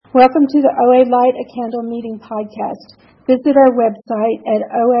Welcome to the OA Light a Candle Meeting podcast. Visit our website at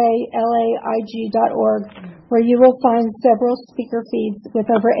oalaig.org, where you will find several speaker feeds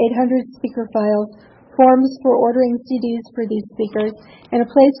with over 800 speaker files, forms for ordering CDs for these speakers, and a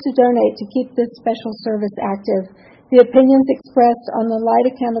place to donate to keep this special service active. The opinions expressed on the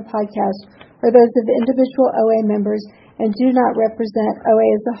Light a Candle podcast are those of individual OA members and do not represent OA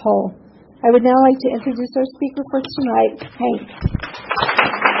as a whole. I would now like to introduce our speaker for tonight, Hank.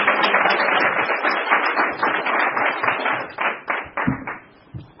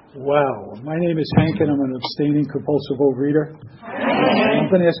 Wow. My name is Hank, and I'm an abstaining compulsive overeater. I'm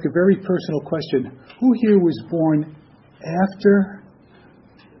going to ask a very personal question. Who here was born after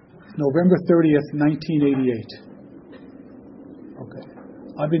November 30th, 1988? Okay.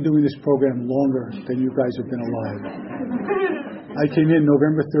 I've been doing this program longer than you guys have been alive. I came in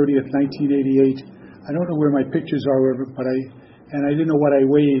November 30th, 1988. I don't know where my pictures are, but I didn't know what I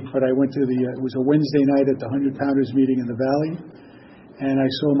weighed, but I went to it was a Wednesday night at the 100-pounders meeting in the Valley. And I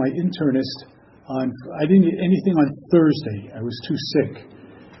saw my internist I didn't eat anything on Thursday. I was too sick.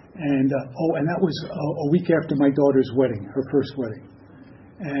 And that was a week after my daughter's wedding, her first wedding.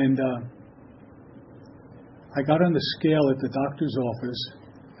 And I got on the scale at the doctor's office,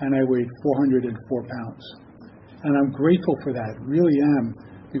 and I weighed 404 pounds. And I'm grateful for that, really am,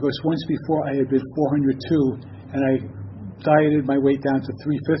 because once before I had been 402, and I dieted my weight down to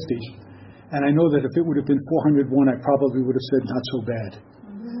 350. And I know that if it would have been 401, I probably would have said not so bad.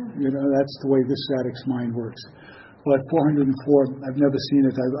 Mm-hmm. You know, that's the way this addict's mind works. But 404, I've never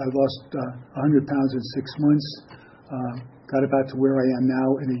seen it. I lost 100 pounds in 6 months. Got about to where I am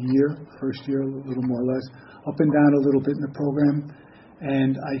now in a year, first year, a little more or less. Up and down a little bit in the program.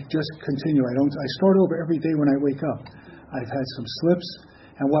 And I just continue. I start over every day when I wake up. I've had some slips.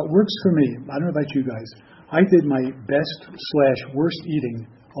 And what works for me, I don't know about you guys, I did my best/worst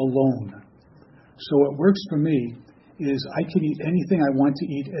eating alone. So what works for me is I can eat anything I want to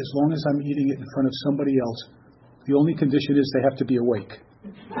eat as long as I'm eating it in front of somebody else. The only condition is they have to be awake.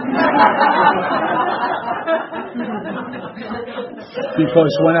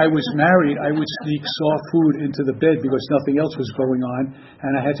 Because when I was married, I would sneak soft food into the bed because nothing else was going on,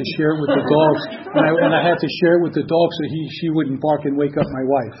 and I had to share it with the dogs. And I had to share it with the dog so she wouldn't bark and wake up my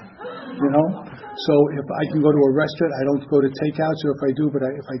wife. You know. So if I can go to a restaurant, I don't go to takeouts, or if I do, but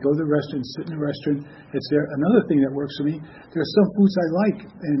if I go to the restaurant, sit in the restaurant, it's there. Another thing that works for me, there are some foods I like,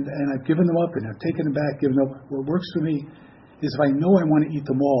 and I've given them up, and I've taken them back, given them up. What works for me is if I know I want to eat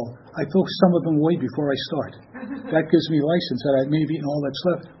them all, I throw some of them away before I start. That gives me license that I may have eaten all that's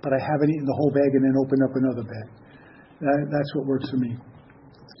left, but I haven't eaten the whole bag and then open up another bag. That's what works for me.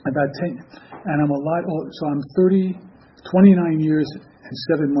 About 10, and I'm a lot old, so I'm 29 years and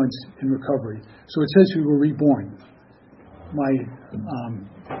 7 months in recovery. So it says we were reborn. My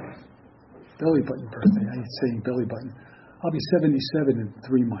belly button birthday, I hate saying belly button. I'll be 77 in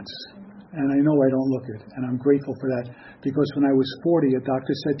 3 months. And I know I don't look it. And I'm grateful for that. Because when I was 40, a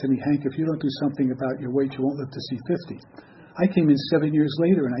doctor said to me, Hank, if you don't do something about your weight, you won't live to see 50. I came in 7 years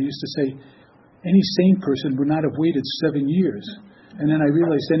later, and I used to say, any sane person would not have waited 7 years. And then I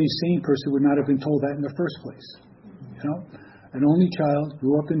realized any sane person would not have been told that in the first place. You know? An only child,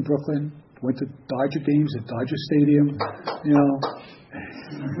 grew up in Brooklyn, went to Dodger games at Dodger Stadium,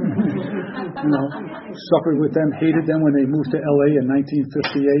 suffered with them, hated them when they moved to L.A. in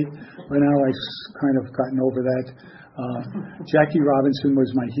 1958. But now I've kind of gotten over that. Jackie Robinson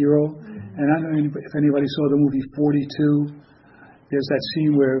was my hero. And I don't know if anybody saw the movie 42. There's that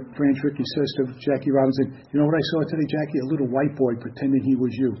scene where Branch Rickey says to Jackie Robinson, you know what I saw today, Jackie? A little white boy pretending he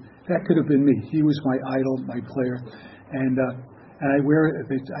was you. That could have been me. He was my idol, my player. And I wear it.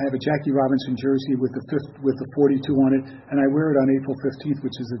 I have a Jackie Robinson jersey with the 42 on it, and I wear it on April 15th,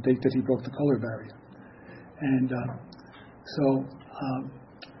 which is the date that he broke the color barrier. And I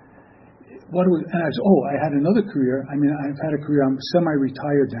had another career. I mean, I've had a career. I'm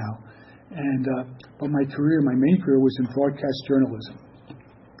semi-retired now, but my main career was in broadcast journalism,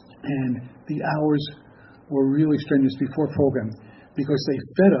 and the hours were really strenuous before program. Because they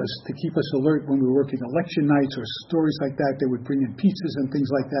fed us to keep us alert when we were working election nights or stories like that. They would bring in pizzas and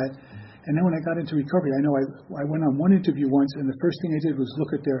things like that. And then when I got into recovery, I know I went on one interview once, and the first thing I did was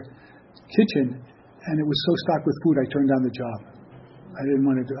look at their kitchen, and it was so stocked with food, I turned down the job. I didn't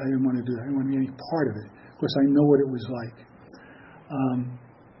want to do that. I didn't want to be any part of it. Of course, I know what it was like.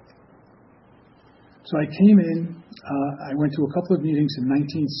 So I came in. I went to a couple of meetings in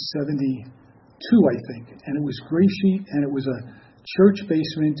 1972, I think, and it was gray sheet, and it was a church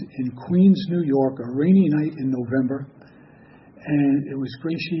basement in Queens, New York, a rainy night in November, and it was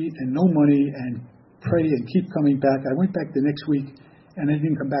gray sheet and no money and pray and keep coming back. I went back the next week, and I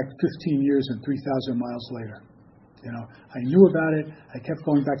didn't come back 15 years and 3,000 miles later. You know, I knew about it. I kept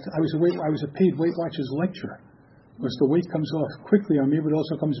going back. I was a paid Weight Watchers lecturer. Because the weight comes off quickly on me, but it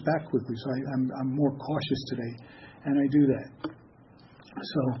also comes back quickly. So I'm more cautious today, and I do that.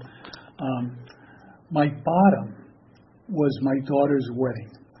 So my bottom was my daughter's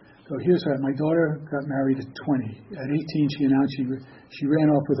wedding. So here's that. My daughter got married at 20. At 18, she announced she ran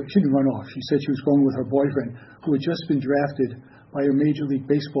off with she didn't run off. She said she was going with her boyfriend, who had just been drafted by a Major League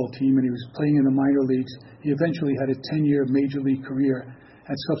Baseball team, and he was playing in the minor leagues. He eventually had a 10-year Major League career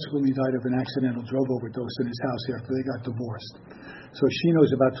and subsequently died of an accidental drug overdose in his house after they got divorced. So she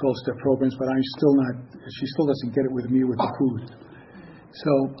knows about 12-step programs, but I'm still not. She still doesn't get it with me with the food.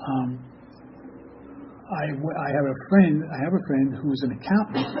 So I have a friend who is an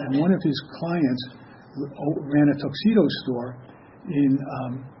accountant, and one of his clients ran a tuxedo store in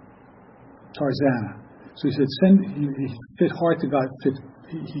Tarzana. So he said, he fit hard to God.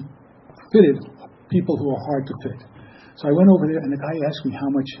 He fitted people who are hard to fit. So I went over there, and the guy asked me how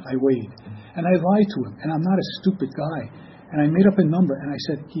much I weighed. And I lied to him, and I'm not a stupid guy. And I made up a number, and I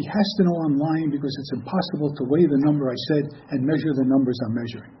said, he has to know I'm lying because it's impossible to weigh the number I said and measure the numbers I'm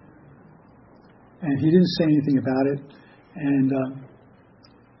measuring. And he didn't say anything about it. And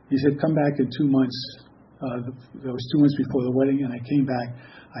he said, come back in 2 months. That was 2 months before the wedding, and I came back.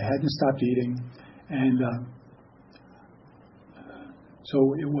 I hadn't stopped eating. And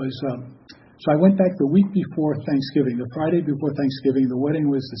so it was... So I went back the week before Thanksgiving, the Friday before Thanksgiving. The wedding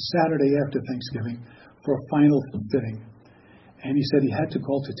was the Saturday after Thanksgiving for a final fitting. And he said he had to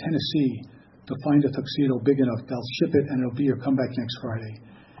call to Tennessee to find a tuxedo big enough. They'll ship it, and it'll be here, come back next Friday.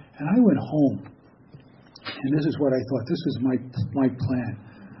 And I went home, and this is what I thought. This was my plan.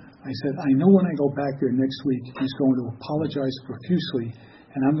 I said, I know when I go back here next week, he's going to apologize profusely,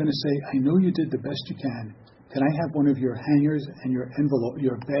 and I'm going to say, I know you did the best you can. Can I have one of your hangers and your envelope,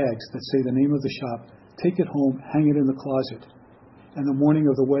 your bags that say the name of the shop? Take it home, hang it in the closet. And the morning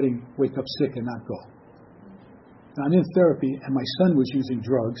of the wedding, wake up sick and not go. Now, I'm in therapy, and my son was using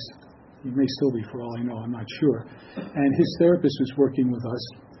drugs. He may still be, for all I know. I'm not sure. And his therapist was working with us,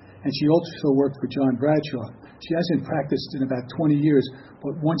 and she also worked for John Bradshaw. She hasn't practiced in about 20 years,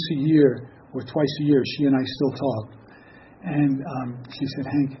 but once a year or twice a year, she and I still talk. And she said,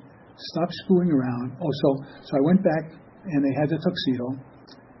 Hank, stop screwing around. So I went back, and they had the tuxedo,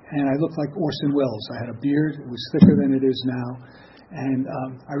 and I looked like Orson Welles. I had a beard. It was thicker than it is now. And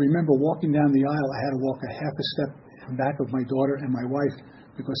I remember walking down the aisle. I had to walk a half a step in back of my daughter and my wife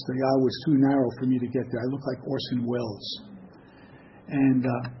because the aisle was too narrow for me to get there. I looked like Orson Welles. And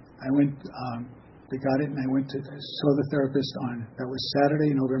I went, they got it, and I went to saw the therapist that was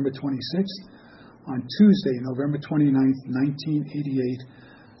Saturday, November 26th. On Tuesday, November 29th, 1988,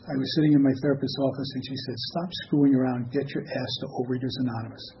 I was sitting in my therapist's office, and she said, stop screwing around, get your ass to Overeaters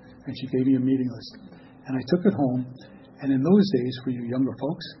Anonymous. And she gave me a meeting list. And I took it home, and in those days, for you younger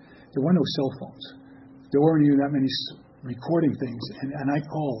folks, there were no cell phones. There weren't even that many recording things. And I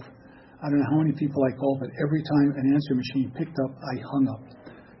called. I don't know how many people I called, but every time an answer machine picked up, I hung up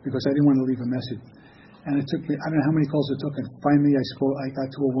because I didn't want to leave a message. And it took me, I don't know how many calls it took, and finally I got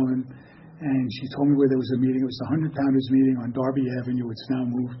to a woman, and she told me where there was a meeting. It was the 100-Pounders meeting on Darby Avenue. It's now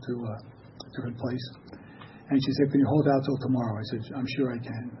moved to a different place. And she said, can you hold out till tomorrow? I said, I'm sure I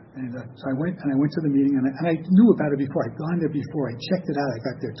can. And so I went to the meeting, and I knew about it before. I'd gone there before. I checked it out. I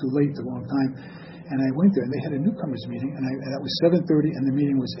got there too late, the wrong time. And I went there, and they had a newcomers meeting, and that was 7:30, and the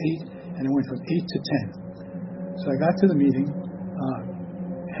meeting was 8, and it went from 8 to 10. So I got to the meeting,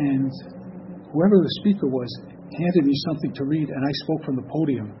 and whoever the speaker was handed me something to read, and I spoke from the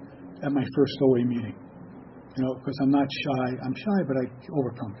podium at my first OA meeting, because I'm not shy. I'm shy, but I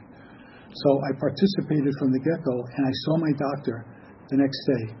overcome it. So I participated from the get-go, and I saw my doctor the next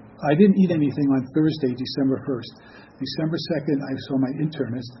day. I didn't eat anything on Thursday, December 1st. December 2nd, I saw my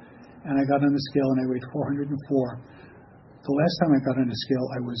internist, and I got on the scale, and I weighed 404. The last time I got on the scale,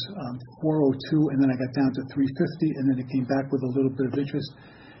 I was 402, and then I got down to 350, and then it came back with a little bit of interest,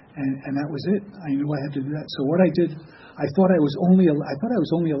 and that was it. I knew I had to do that. So what I did, I thought I was only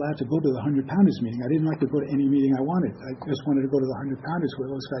allowed to go to the 100-Pounders meeting. I didn't like to go to any meeting I wanted. I just wanted to go to the 100-Pounders where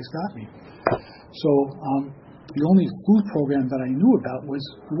those guys got me. So the only food program that I knew about was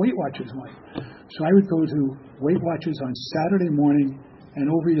the Weight Watchers one. So I would go to Weight Watchers on Saturday morning and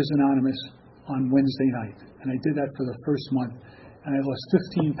Overeaters Anonymous on Wednesday night. And I did that for the first month. And I lost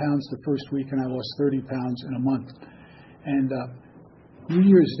 15 pounds the first week, and I lost 30 pounds in a month. And New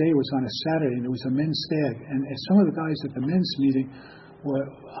Year's Day was on a Saturday, and it was a men's stag. And some of the guys at the men's meeting were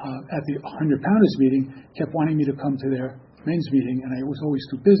at the 100-Pounders meeting kept wanting me to come to their men's meeting, and I was always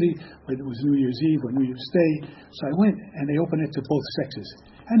too busy, but it was New Year's Eve or New Year's Day. So I went, and they opened it to both sexes.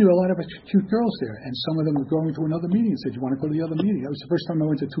 And there were a lot of cute girls there, and some of them were going to another meeting and said, "You want to go to the other meeting?" That was the first time I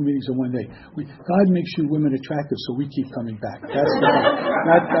went to 2 meetings in one day. God makes you women attractive, so we keep coming back.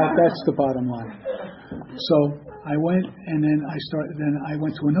 That's the bottom line. So I went, and then I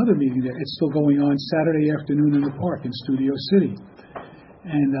went to another meeting there. It's still going on Saturday afternoon in the park in Studio City.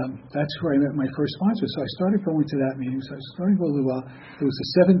 And that's where I met my first sponsor. So I started going to that meeting. So I started going really well. It was a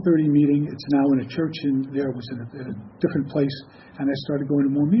 7:30 meeting. It's now in a church in there. It was in a different place. And I started going to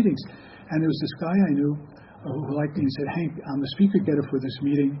more meetings. And there was this guy I knew who liked me and said, "Hank, I'm the speaker getter for this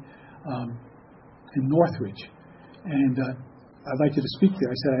meeting in Northridge. And I'd like you to speak there."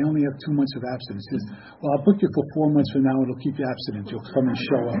 I said, "I only have 2 months of abstinence." He says, "Well, I'll book you for 4 months from now. It'll keep you abstinent. You'll come and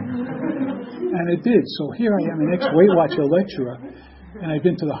show up." And it did. So here I am, an ex-Weight Watcher lecturer. And I've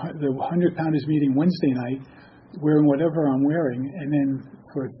been to the 100-pounders meeting Wednesday night, wearing whatever I'm wearing. And then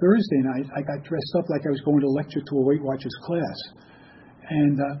for Thursday night, I got dressed up like I was going to lecture to a Weight Watchers class.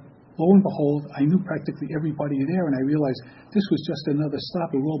 And lo and behold, I knew practically everybody there, and I realized this was just another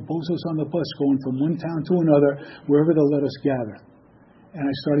stop. We're all bozos on the bus going from one town to another, wherever they'll let us gather. And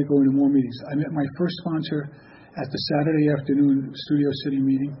I started going to more meetings. I met my first sponsor at the Saturday afternoon Studio City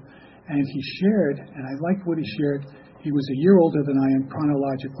meeting, and he shared, and I liked what he shared. He was a year older than I am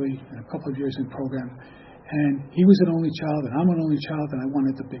chronologically, and a couple of years in program. And he was an only child, and I'm an only child, and I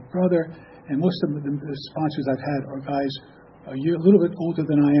wanted the big brother. And most of the sponsors I've had are guys a little bit older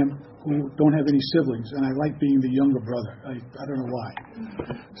than I am who don't have any siblings, and I like being the younger brother. I don't know why.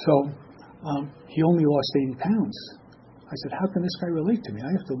 So he only lost 80 pounds. I said, "How can this guy relate to me?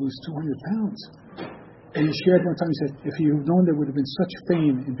 I have to lose 200 pounds. And he shared one time, he said, if he had known there would have been such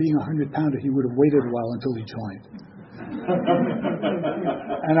fame in being a 100-pounder, he would have waited a while until he joined.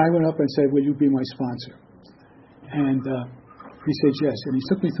 And I went up and said, "Will you be my sponsor?" And he said yes. And he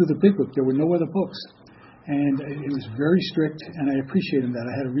took me through the big book. There were no other books. And it was very strict, and I appreciate him that.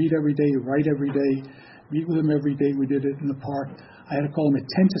 I had to read every day, write every day, meet with him every day. We did it in the park. I had to call him at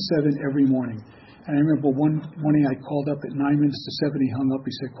 10 to 7 every morning. And I remember one morning I called up at 9 minutes to 7. He hung up.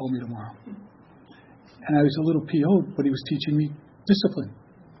 He said, "Call me tomorrow." And I was a little PO'd, but he was teaching me discipline.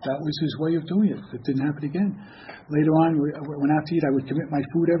 That was his way of doing it. It didn't happen again. Later on, we went out to eat. I would commit my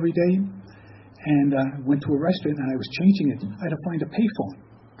food every day, and went to a restaurant, and I was changing it. I had to find a payphone.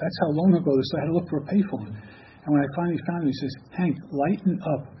 That's how long ago this. I had to look for a payphone. And when I finally found it, he says, "Hank, lighten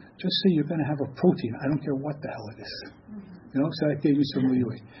up. Just say you're going to have a protein. I don't care what the hell it is." You know, so that gave me some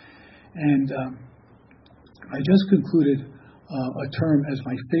leeway. And I just concluded a term as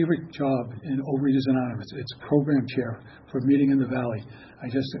my favorite job in Overeaters Anonymous. It's program chair for Meeting in the Valley. I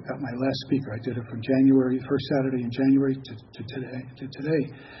just got my last speaker. I did it from January, first Saturday in January to today.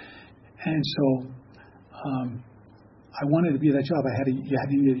 And so I wanted to be that job. You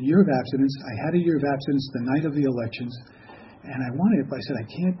had a year of abstinence. I had a year of abstinence the night of the elections, and I wanted it, but I said, I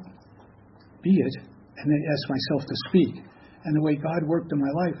can't be it, and then asked myself to speak. And the way God worked in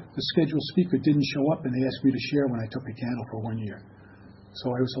my life, the scheduled speaker didn't show up, and they asked me to share when I took a candle for 1 year. So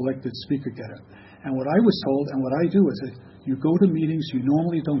I was elected speaker getter. And what I was told, and what I do, is that you go to meetings you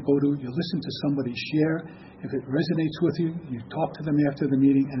normally don't go to, you listen to somebody share. If it resonates with you, you talk to them after the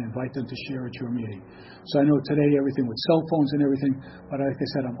meeting and invite them to share at your meeting. So I know today everything with cell phones and everything, but like I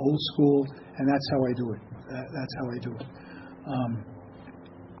said, I'm old school, and that's how I do it. That's how I do it.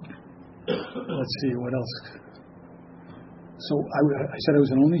 Let's see, what else? So I said I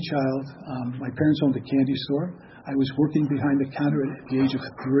was an only child. My parents owned a candy store. I was working behind the counter at the age of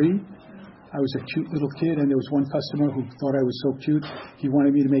 3. I was a cute little kid, and there was one customer who thought I was so cute, he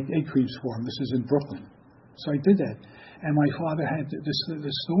wanted me to make egg creams for him. This is in Brooklyn. So I did that. And my father had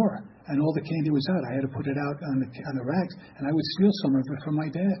this store, and all the candy was out. I had to put it out on the racks, and I would steal some of it from my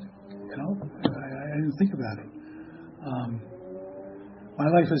dad. You know, I didn't think about it. My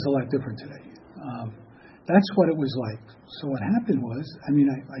life is a lot different today. That's what it was like. So what happened was,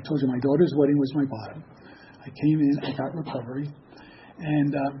 I told you my daughter's wedding was my bottom. I came in, I got recovery,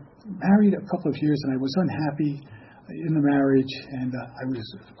 and married a couple of years, and I was unhappy in the marriage, and I was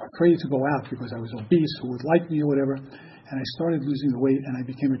afraid to go out because I was obese, who would like me or whatever, and I started losing the weight, and I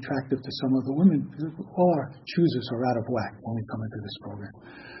became attractive to some of the women. All our choosers are out of whack when we come into this program.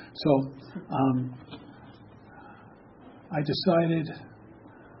 So I decided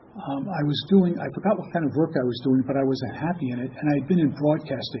I forgot what kind of work I was doing, but I wasn't happy in it, and I'd been in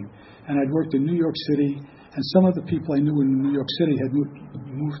broadcasting, and I'd worked in New York City, and some of the people I knew in New York City had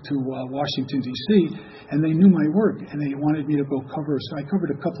moved to Washington, D.C., and they knew my work, and they wanted me to go cover. So I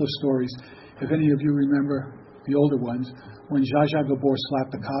covered a couple of stories. If any of you remember the older ones. When Zsa Zsa Gabor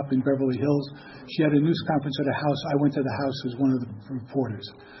slapped a cop in Beverly Hills, she had a news conference at her house. I went to the house as one of the reporters.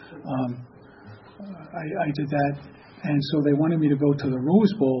 I did that. And so they wanted me to go to the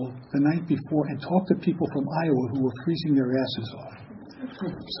Rose Bowl the night before and talk to people from Iowa who were freezing their asses off.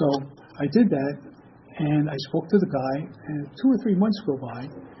 So I did that, and I spoke to the guy, and 2 or 3 months go by,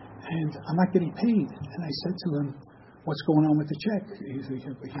 and I'm not getting paid. And I said to him, what's going on with the check? He's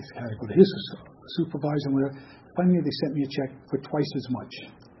had to go to his supervisor and whatever. Finally, they sent me a check for twice as much.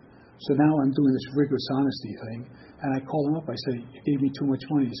 So now I'm doing this rigorous honesty thing, and I call him up. I say, you gave me too much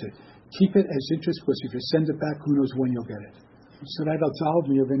money. He said, keep it as interest, because if you send it back, who knows when you'll get it. He said, that absolved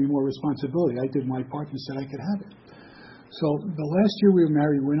me of any more responsibility. I did my part. He said I could have it. So the last year we were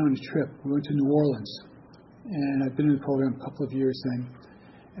married, we went on a trip. We went to New Orleans, and I've been in the program a couple of years then.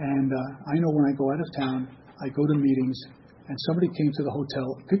 And I know when I go out of town, I go to meetings, and somebody came to the hotel,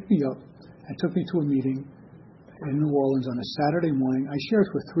 picked me up, and took me to a meeting in New Orleans on a Saturday morning. I shared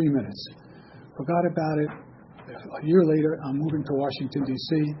for 3 minutes. Forgot about it. A year later, I'm moving to Washington,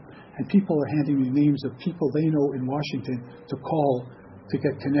 D.C., and people are handing me names of people they know in Washington to call to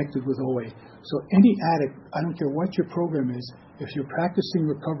get connected with OA. So any addict, I don't care what your program is, if you're practicing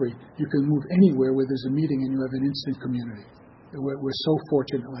recovery, you can move anywhere where there's a meeting and you have an instant community. We're so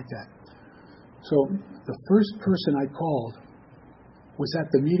fortunate like that. So the first person I called was at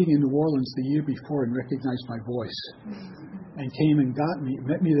the meeting in New Orleans the year before and recognized my voice and came and got me,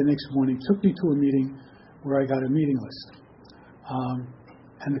 met me the next morning, took me to a meeting where I got a meeting list.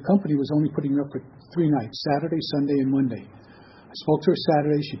 And the company was only putting me up for 3 nights, Saturday, Sunday, and Monday. I spoke to her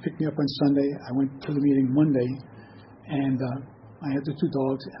Saturday. She picked me up on Sunday. I went to the meeting Monday, and I had the 2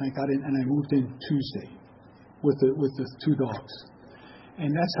 dogs, and I got in, and I moved in Tuesday with the 2 dogs. And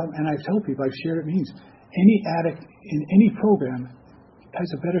that's how, and I've told people, I've shared it means, any addict in any program has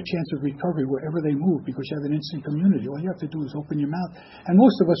a better chance of recovery wherever they move because you have an instant community. All you have to do is open your mouth. And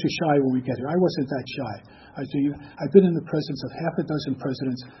most of us are shy when we get here. I wasn't that shy. I've been in the presence of half a dozen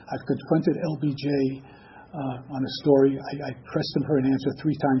presidents. I've confronted LBJ on a story. I pressed him for an answer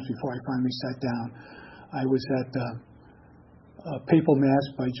 3 times before I finally sat down. I was at Papal Mass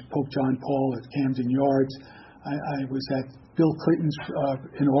by Pope John Paul at Camden Yards. I was at Bill Clinton's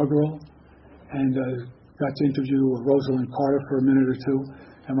inaugural and got to interview Rosalind Carter for a minute or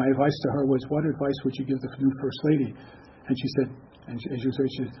 2, and my advice to her was, what advice would you give the new First Lady? And she said,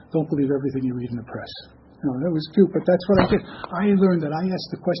 she said, don't believe everything you read in the press. No, that was cute, but that's what I did. I learned that I ask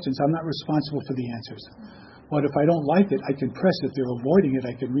the questions. I'm not responsible for the answers. But if I don't like it, I can press it. If they're avoiding it,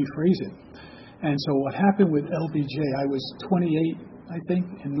 I can rephrase it. And so what happened with LBJ, I was 28, I think,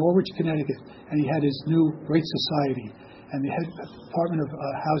 in Norwich, Connecticut, and he had his new Great Society. And the head Department of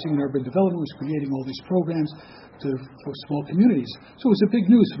Housing and Urban Development was creating all these programs for small communities. So it was a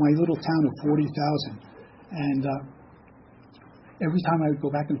big news for my little town of 40,000. And every time I would go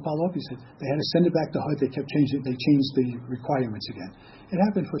back and follow up, he said, they had to send it back to HUD. They kept changing it. They changed the requirements again. It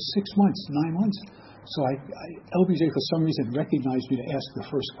happened for 6 months, 9 months. So LBJ, for some reason, recognized me to ask the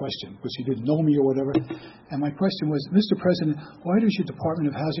first question, because he didn't know me or whatever. And my question was, Mr. President, why does your Department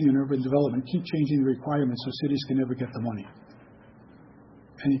of Housing and Urban Development keep changing the requirements so cities can never get the money?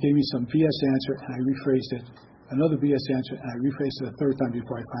 And he gave me some BS answer, and I rephrased it. Another BS answer, and I rephrased it a 3rd time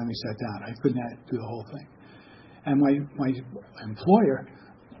before I finally sat down. I couldn't do the whole thing. And my employer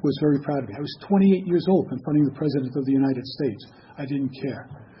was very proud of me. I was 28 years old confronting the President of the United States. I didn't care.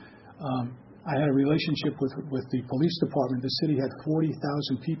 I had a relationship with the police department. The city had 40,000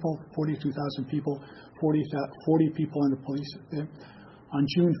 people, 42,000 people, 40 people on the police. On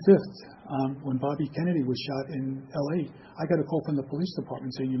June 5th, when Bobby Kennedy was shot in L.A., I got a call from the police department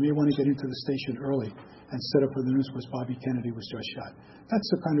saying, you may want to get into the station early and set up for the news because Bobby Kennedy was just shot. That's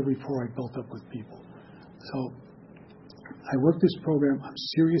the kind of rapport I built up with people. So I worked this program. I'm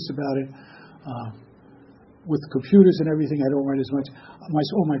serious about it. With computers and everything, I don't write as much.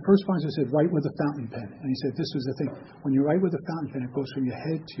 My first sponsor said, write with a fountain pen. And he said, this was the thing. When you write with a fountain pen, it goes from your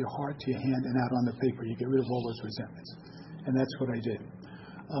head to your heart to your hand and out on the paper. You get rid of all those resentments. And that's what I did.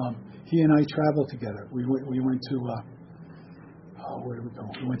 He and I traveled together. We went to, where did we go?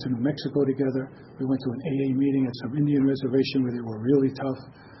 We went to New Mexico together. We went to an AA meeting at some Indian reservation where they were really tough.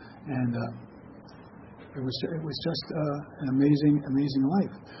 And it was just an amazing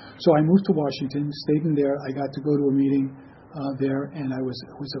life. So I moved to Washington, stayed in there. I got to go to a meeting there, and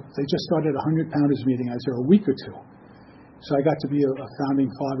they just started a 100-pounders meeting. I was there a week or 2. So I got to be a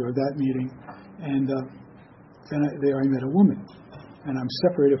founding father of that meeting. And then I met a woman, and I'm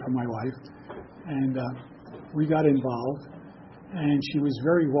separated from my wife. And we got involved, and she was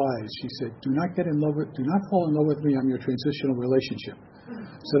very wise. She said, do not fall in love with me. I'm your transitional relationship.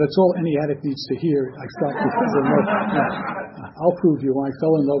 So that's all any addict needs to hear. I felt before they know, I'll prove you. I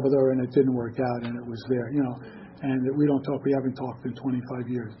fell in love with her and it didn't work out and it was there, and we don't talk. We haven't talked in 25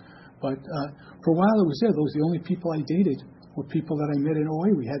 years. But for a while it was there. Those were the only people I dated were people that I met in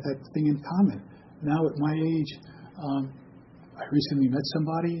OA. We had that thing in common. Now at my age, I recently met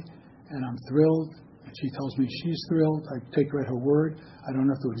somebody and I'm thrilled. And she tells me she's thrilled. I take her at her word. I don't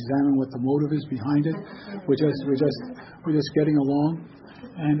have to examine what the motive is behind it. We're just getting along,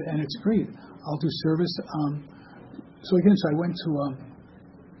 and it's great. I'll do service. So I went to.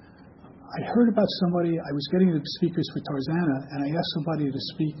 I heard about somebody. I was getting the speakers for Tarzana, and I asked somebody to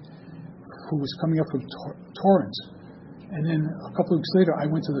speak who was coming up from Torrance. And then a couple of weeks later, I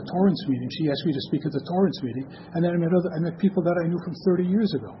went to the Torrance meeting. She asked me to speak at the Torrance meeting, and then I met people that I knew from 30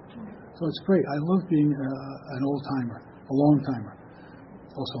 years ago. So it's great. I love being an old-timer, a long-timer,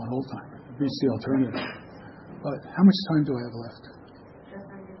 also an old-timer. It beats the alternative. But how much time do I have left? Just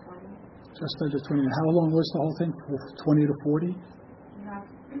under 20. Just under 20. And how long was the whole thing? 20 to 40? You have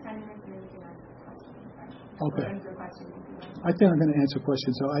 10 minutes and you can ask questions. Okay. Answer questions. I think I'm going to answer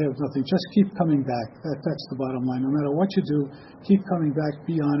questions, so I have nothing. Just keep coming back. That's the bottom line. No matter what you do, keep coming back.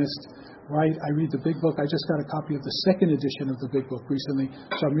 Be honest. Right? I read the big book. I just got a copy of the second edition of the big book recently,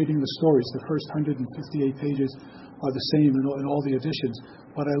 so I'm reading the stories. The first 158 pages are the same in all the editions,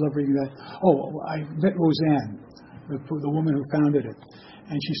 but I love reading that. Oh, I met Roseanne, the woman who founded it,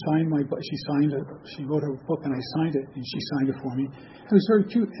 and she signed my book. She wrote her book, and I signed it, and she signed it for me. It was very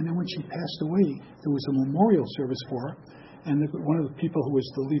cute. And then when she passed away, there was a memorial service for her, and one of the people who was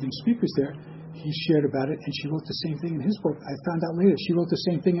the leading speakers there, he shared about it, and she wrote the same thing in his book. I found out later she wrote the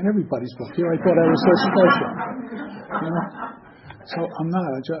same thing in everybody's book. Here I thought I was so special. So I'm not.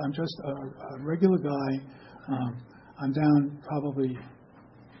 I'm just a regular guy. I'm down probably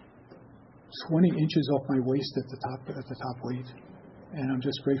 20 inches off my waist at the top weight, and I'm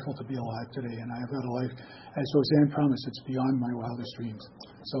just grateful to be alive today. And I've got a life, as Roseanne promised, it's beyond my wildest dreams.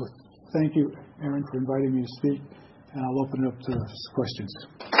 So thank you, Aaron, for inviting me to speak, and I'll open it up to questions.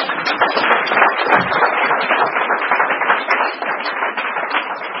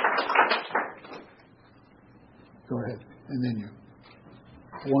 Go ahead, and then you.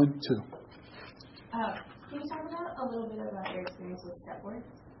 1, 2. Can you talk about a little bit about your experience with step work?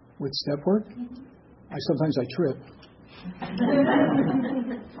 With step work? Mm-hmm. Sometimes I trip.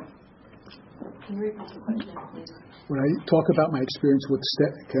 Can you repeat the question, please? When I talk about my experience with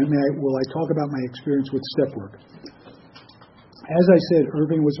will I talk about my experience with step work? As I said,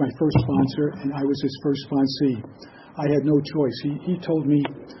 Irving was my first sponsor, and I was his first sponsee. I had no choice. He told me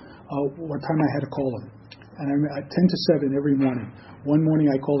what time I had to call him. And I'm at 10 to 7 every morning. One morning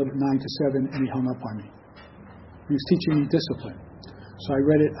I called him at 9 to 7, and he hung up on me. He was teaching me discipline. So I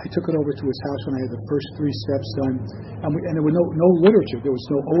read it. I took it over to his house when I had the first 3 steps done. And there was no literature. There was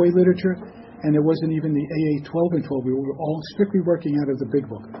no OA literature, and there wasn't even the AA 12 and 12. We were all strictly working out of the big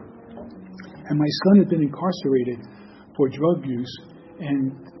book. And my son had been incarcerated for drug use,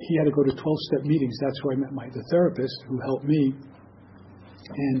 and he had to go to 12-step meetings. That's where I met the therapist who helped me.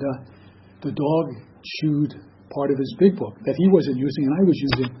 And the dog chewed part of his big book that he wasn't using and I was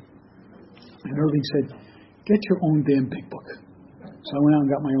using. And Irving said, "Get your own damn big book." So I went out and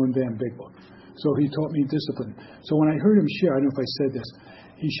got my own damn big book. So he taught me discipline. So when I heard him share, I don't know if I said this,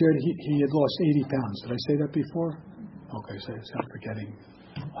 he shared he had lost 80 pounds. Did I say that before? Okay, so I'm forgetting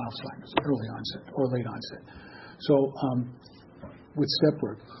Alzheimer's, early onset or late onset. So with step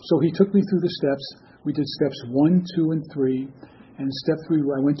work. So he took me through the steps. We did steps 1, 2, and 3. And step 3,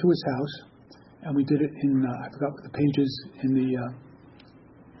 I went to his house, and we did it in, I forgot what the pages, in the,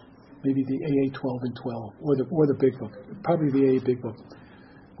 maybe the AA 12 and 12, or the big book, probably the AA big book,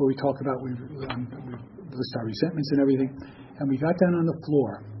 where we talk about, we list our resentments and everything. And we got down on the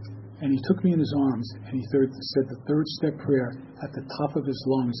floor, and he took me in his arms, and he said the 3rd step prayer at the top of his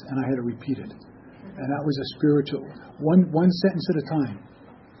lungs, and I had to repeat it. And that was a spiritual, one sentence at a time.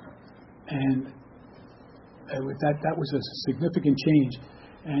 And that was a significant change.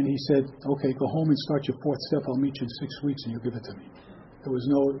 And he said, "Okay, go home and start your 4th step. I'll meet you in 6 weeks, and you'll give it to me." There was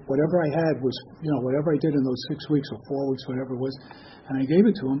whatever I had was, whatever I did in those 6 weeks or 4 weeks, whatever it was, and I gave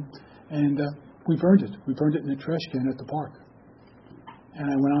it to him, and we burned it. We burned it in a trash can at the park. And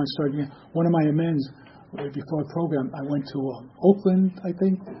I went on and started again. One of my amends, before a program, I went to Oakland, I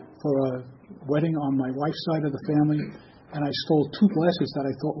think, for a wedding on my wife's side of the family, and I stole 2 glasses that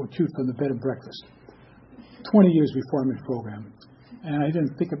I thought were cute from the bed and breakfast. 20 years before I'm in program. And I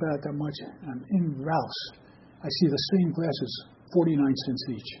didn't think about it that much. I'm in Rouse. I see the same glasses, 49 cents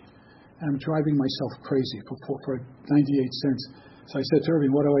each. And I'm driving myself crazy for 98 cents. So I said to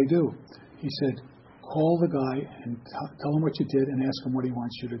Irving, "What do I do?" He said, call the guy and tell him what you did and ask him what he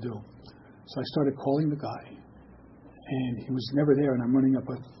wants you to do. So I started calling the guy, and he was never there, and I'm running up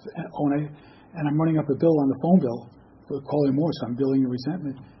a bill on the phone bill for calling more, so I'm billing the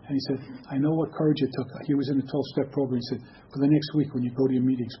resentment. And he said, I know what courage it took. He was in a 12-step program. He said, for the next week when you go to your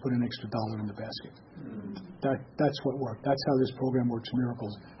meetings, put an extra $1 in the basket. That's what worked. That's how this program works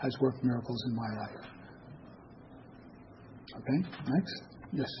miracles, has worked miracles in my life. Okay, next.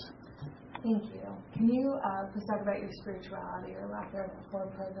 Yes. Thank you. Can you please talk about your spirituality or lack thereof before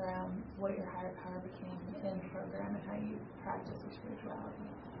program, what your higher power became in the program, and how you practice your spirituality?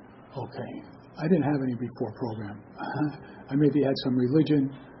 Okay. I didn't have any before program. I maybe had some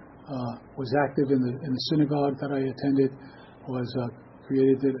religion, was active in the synagogue that I attended, was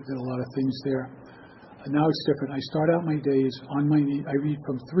created, did a lot of things there. Now it's different. I start out my days on my knee. I read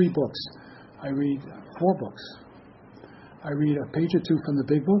from 3 books. I read 4 books. I read a page or 2 from the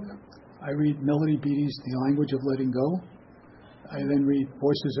big book. I read Melody Beattie's The Language of Letting Go. I then read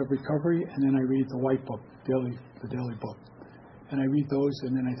Voices of Recovery, and then I read the white book, the daily book. And I read those,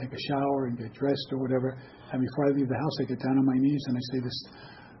 and then I take a shower and get dressed or whatever. And before I leave the house, I get down on my knees and I say this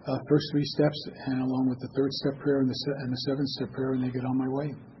first 3 steps, and along with the 3rd step prayer and the 7th step prayer, and they get on my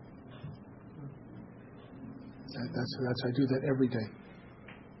way. That's I do that every day.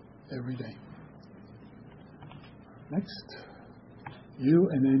 Every day. Next. You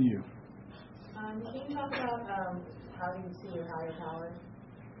and then you. Can you talk about how you see your higher power?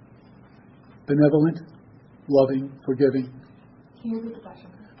 Benevolent, loving, forgiving. Can you repeat the question?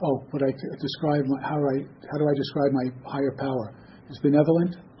 Oh, how do I describe my higher power? It's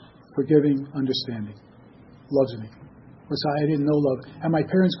benevolent, forgiving, understanding. Loves me. Because I didn't know love. And my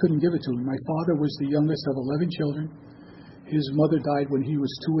parents couldn't give it to me. My father was the youngest of 11 children. His mother died when he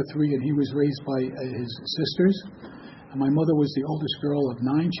was 2 or 3, and he was raised by his sisters. And my mother was the oldest girl of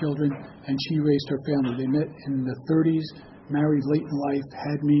 9 children, and she raised her family. They met in the 30s, married late in life,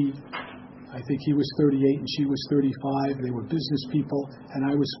 had me. I think he was 38 and she was 35. They were business people, and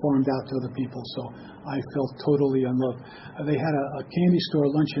I was farmed out to other people, so I felt totally unloved. They had a candy store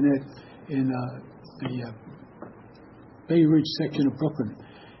luncheonette in the Bay Ridge section of Brooklyn.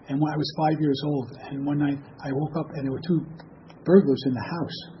 And when I was 5 years old, and one night I woke up and there were 2 burglars in the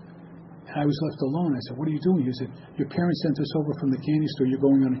house. And I was left alone. I said, what are you doing? He said, your parents sent us over from the candy store. You're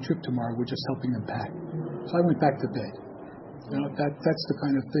going on a trip tomorrow. We're just helping them pack. So I went back to bed. You know, that's the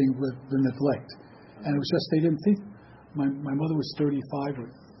kind of thing with the neglect. And it was just, they didn't think. My mother was 35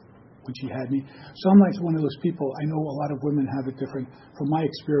 when she had me. So I'm like one of those people. I know a lot of women have it different. From my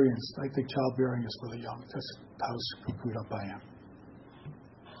experience, I think childbearing is really young. That's how screwed up I am.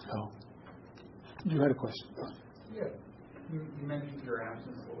 So, you had a question. Yeah. You mentioned your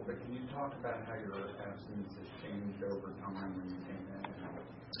absence a little bit. Can you talk about how your absence has changed over time when you came in and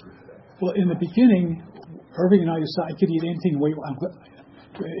through today? Well, in the beginning, Irving and I decided I could eat anything.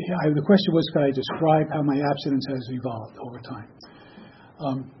 The question was, could I describe how my abstinence has evolved over time?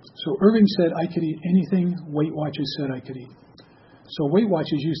 So Irving said I could eat anything Weight Watchers said I could eat. So Weight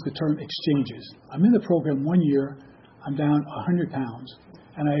Watchers used the term exchanges. I'm in the program 1 year. I'm down 100 pounds.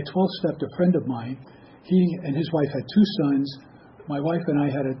 And I had 12-stepped a friend of mine. He and his wife had 2 sons. My wife and I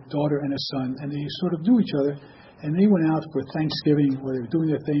had a daughter and a son, and they sort of knew each other. And they went out for Thanksgiving where they were doing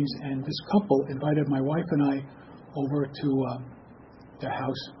their things, and this couple invited my wife and I over to their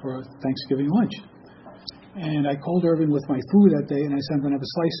house for Thanksgiving lunch. And I called Irving with my food that day, and I said, I'm going to have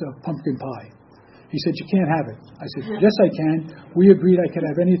a slice of pumpkin pie. He said, you can't have it. I said, yes, I can. We agreed I could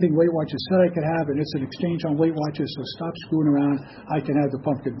have anything Weight Watchers said I could have, and it's an exchange on Weight Watchers, so stop screwing around. I can have the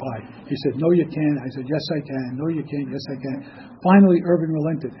pumpkin pie. He said, no, you can't. I said, yes, I can. No, you can't. Yes, I can. Finally, Irving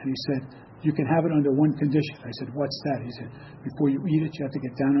relented, and he said, you can have it under one condition. I said, what's that? He said, before you eat it, you have to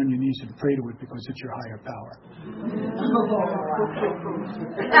get down on your knees and pray to it because it's your higher power.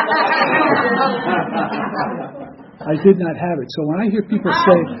 I did not have it. So when I hear people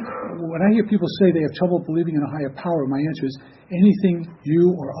say they have trouble believing in a higher power, my answer is anything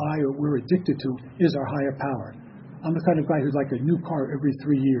you or I or we're addicted to is our higher power. I'm the kind of guy who'd like a new car every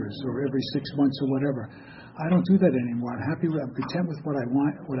 3 years or every 6 months or whatever. I don't do that anymore. I'm content with what I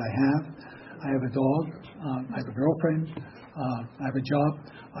want, what I have. I have a dog. I have a girlfriend. I have a job.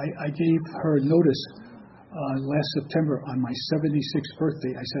 I gave her notice last September on my 76th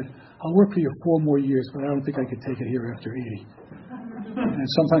birthday. I said, I'll work for you 4 more years, but I don't think I could take it here after 80. And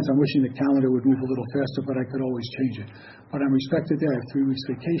sometimes I'm wishing the calendar would move a little faster, but I could always change it. But I'm respected there. I have 3 weeks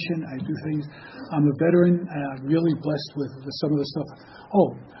vacation. I do things. I'm a veteran. I'm really blessed with some of the stuff.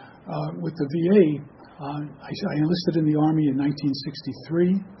 With the VA, I enlisted in the Army in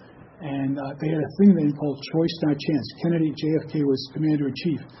 1963, And they had a thing then called Choice Not Chance. JFK was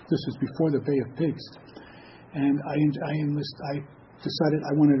commander-in-chief. This was before the Bay of Pigs. And I decided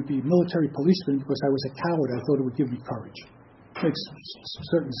I wanted to be military policeman because I was a coward. I thought it would give me courage. Makes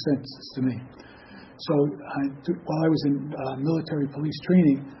certain sense to me. So while I was in military police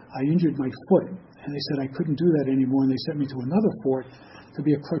training, I injured my foot, and they said I couldn't do that anymore, and they sent me to another fort to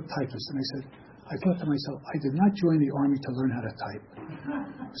be a clerk typist. And I thought to myself, I did not join the Army to learn how to type.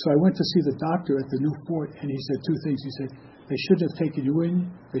 So I went to see the doctor at the new fort, and he said two things. He said, they shouldn't have taken you in,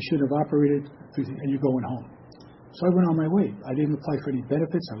 they shouldn't have operated, and you're going home. So I went on my way. I didn't apply for any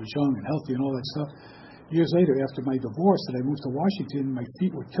benefits. I was young and healthy and all that stuff. Years later, after my divorce, and I moved to Washington, my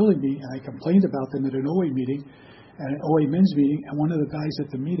feet were killing me, and I complained about them at an OA meeting, an OA men's meeting, and one of the guys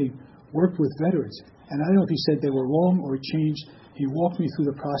at the meeting worked with veterans. And I don't know if he said they were wrong or changed. He walked me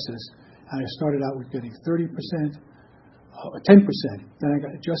through the process, and I started out with getting 30%, 10%. Then I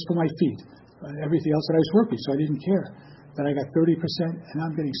got just for my feet, everything else that I was working, so I didn't care. Then I got 30%, and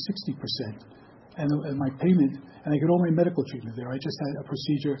now I'm getting 60%. And my payment, and I get all my medical treatment there. I just had a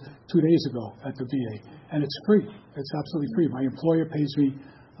procedure 2 days ago at the VA, and it's free. It's absolutely free. My employer pays me,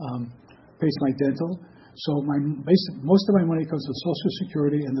 pays my dental. So most of my money comes from Social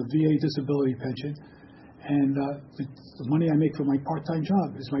Security and the VA disability pension, and the money I make from my part-time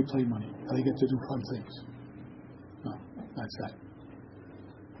job is my play money, and I get to do fun things. No, that's that.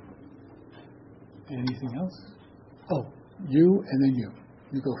 Anything else? Oh, you, and then you.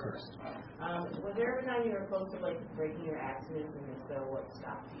 You go first. Was there ever a time you were close to breaking your abstinence, and if so, what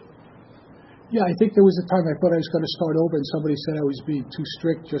stopped you? Yeah, I think there was a time I thought I was going to start over, and somebody said I was being too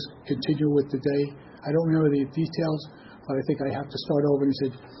strict, just continue with the day. I don't remember the details, but I think I have to start over. And he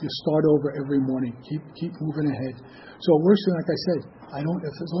said, you start over every morning. Keep moving ahead. So it works, like I said, as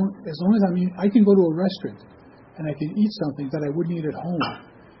long as I can go to a restaurant, and I can eat something that I wouldn't eat at home.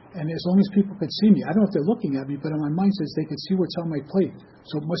 And as long as people can see me, I don't know if they're looking at me, but in my mind says they can see what's on my plate.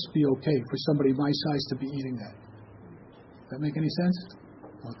 So it must be okay for somebody my size to be eating that. Does that make any sense?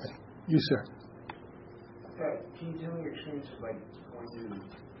 Okay. You, sir. Okay. Can you tell me your experiences like going to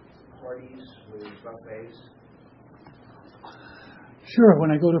parties with buffets? Sure.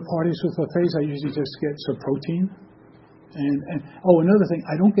 When I go to parties with buffets, I usually just get some protein. And another thing,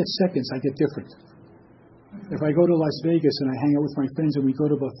 I don't get seconds, I get different. If I go to Las Vegas and I hang out with my friends and we go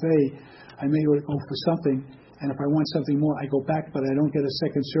to a buffet, I may go for something, and if I want something more, I go back, but I don't get a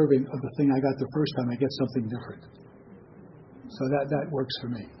second serving of the thing I got the first time. I get something different. So that works for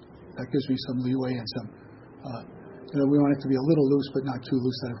me. That gives me some leeway and some, we want it to be a little loose, but not too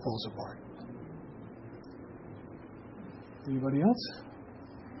loose that it falls apart. Anybody else?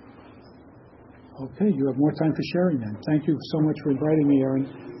 Okay, you have more time for sharing then. Thank you so much for inviting me, Aaron.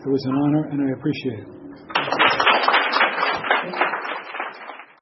 It was an honor, and I appreciate it.